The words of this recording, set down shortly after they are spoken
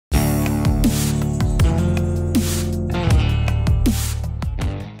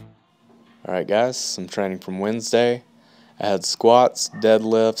Alright guys, some training from Wednesday. I had squats,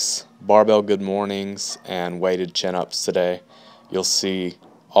 deadlifts, barbell good mornings, and weighted chin-ups today. You'll see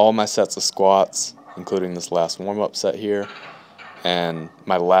all my sets of squats, including this last warm-up set here, and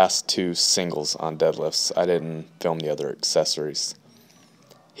my last two singles on deadlifts. I didn't film the other accessories.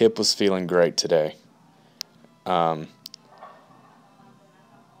 Hip was feeling great today.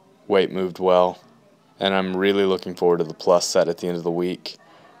 Weight moved well, and I'm really looking forward to the plus set at the end of the week.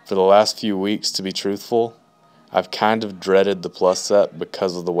 For the last few weeks, to be truthful, I've kind of dreaded the plus set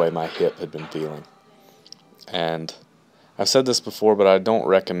because of the way my hip had been feeling. And I've said this before, but I don't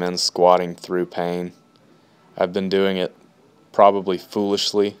recommend squatting through pain. I've been doing it probably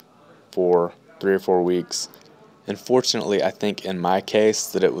foolishly for 3 or 4 weeks. And fortunately, I think in my case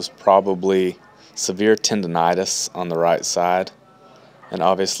that it was probably severe tendonitis on the right side. And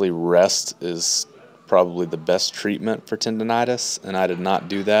obviously rest is probably the best treatment for tendonitis, and I did not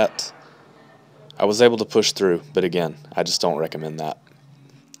do that. I was able to push through, but again, I just don't recommend that.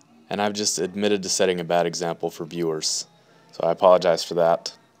 And I've just admitted to setting a bad example for viewers, so I apologize for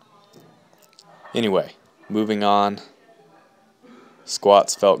that. Anyway, moving on.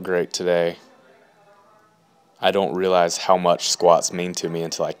 Squats felt great today. I don't realize how much squats mean to me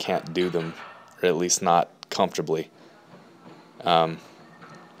until I can't do them, or at least not comfortably.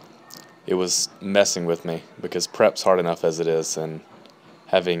 It was messing with me because prep's hard enough as it is, and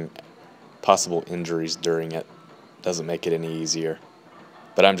having possible injuries during it doesn't make it any easier.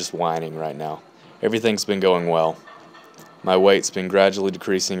 But I'm just whining right now. Everything's been going well. My weight's been gradually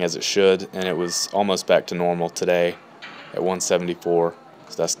decreasing as it should, and it was almost back to normal today at 174,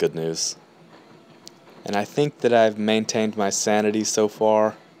 so that's good news. And I think that I've maintained my sanity so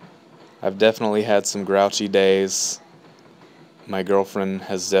far. I've definitely had some grouchy days. My girlfriend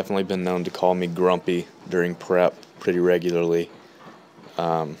has definitely been known to call me grumpy during prep pretty regularly,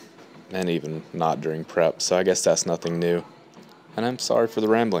 and even not during prep, so I guess that's nothing new. And I'm sorry for the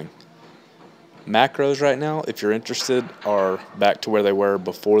rambling. Macros right now, if you're interested, are back to where they were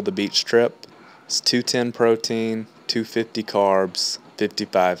before the beach trip. It's 210 protein, 250 carbs,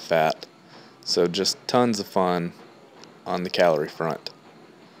 55 fat. So just tons of fun on the calorie front.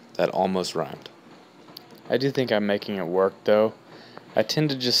 That almost rhymed. I do think I'm making it work though. I tend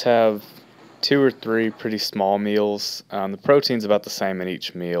to just have 2 or 3 pretty small meals. The protein's about the same in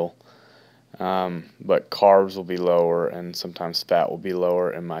each meal, but carbs will be lower and sometimes fat will be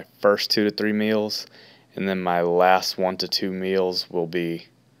lower in my first 2 to 3 meals, and then my last 1 to 2 meals will be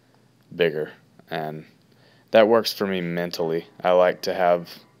bigger, and that works for me mentally. I like to have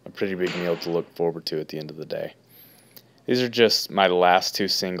a pretty big meal to look forward to at the end of the day. These are just my last 2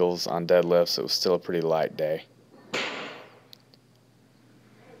 singles on deadlifts. It was still a pretty light day.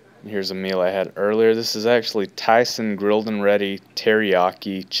 Here's a meal I had earlier. This is actually Tyson grilled and ready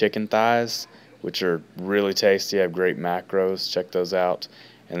teriyaki chicken thighs, which are really tasty, have great macros. Check those out.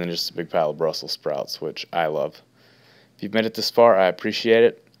 And then just a big pile of Brussels sprouts, which I love. If you've made it this far, I appreciate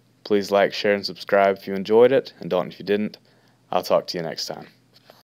it. Please like, share, and subscribe if you enjoyed it, and don't if you didn't. I'll talk to you next time.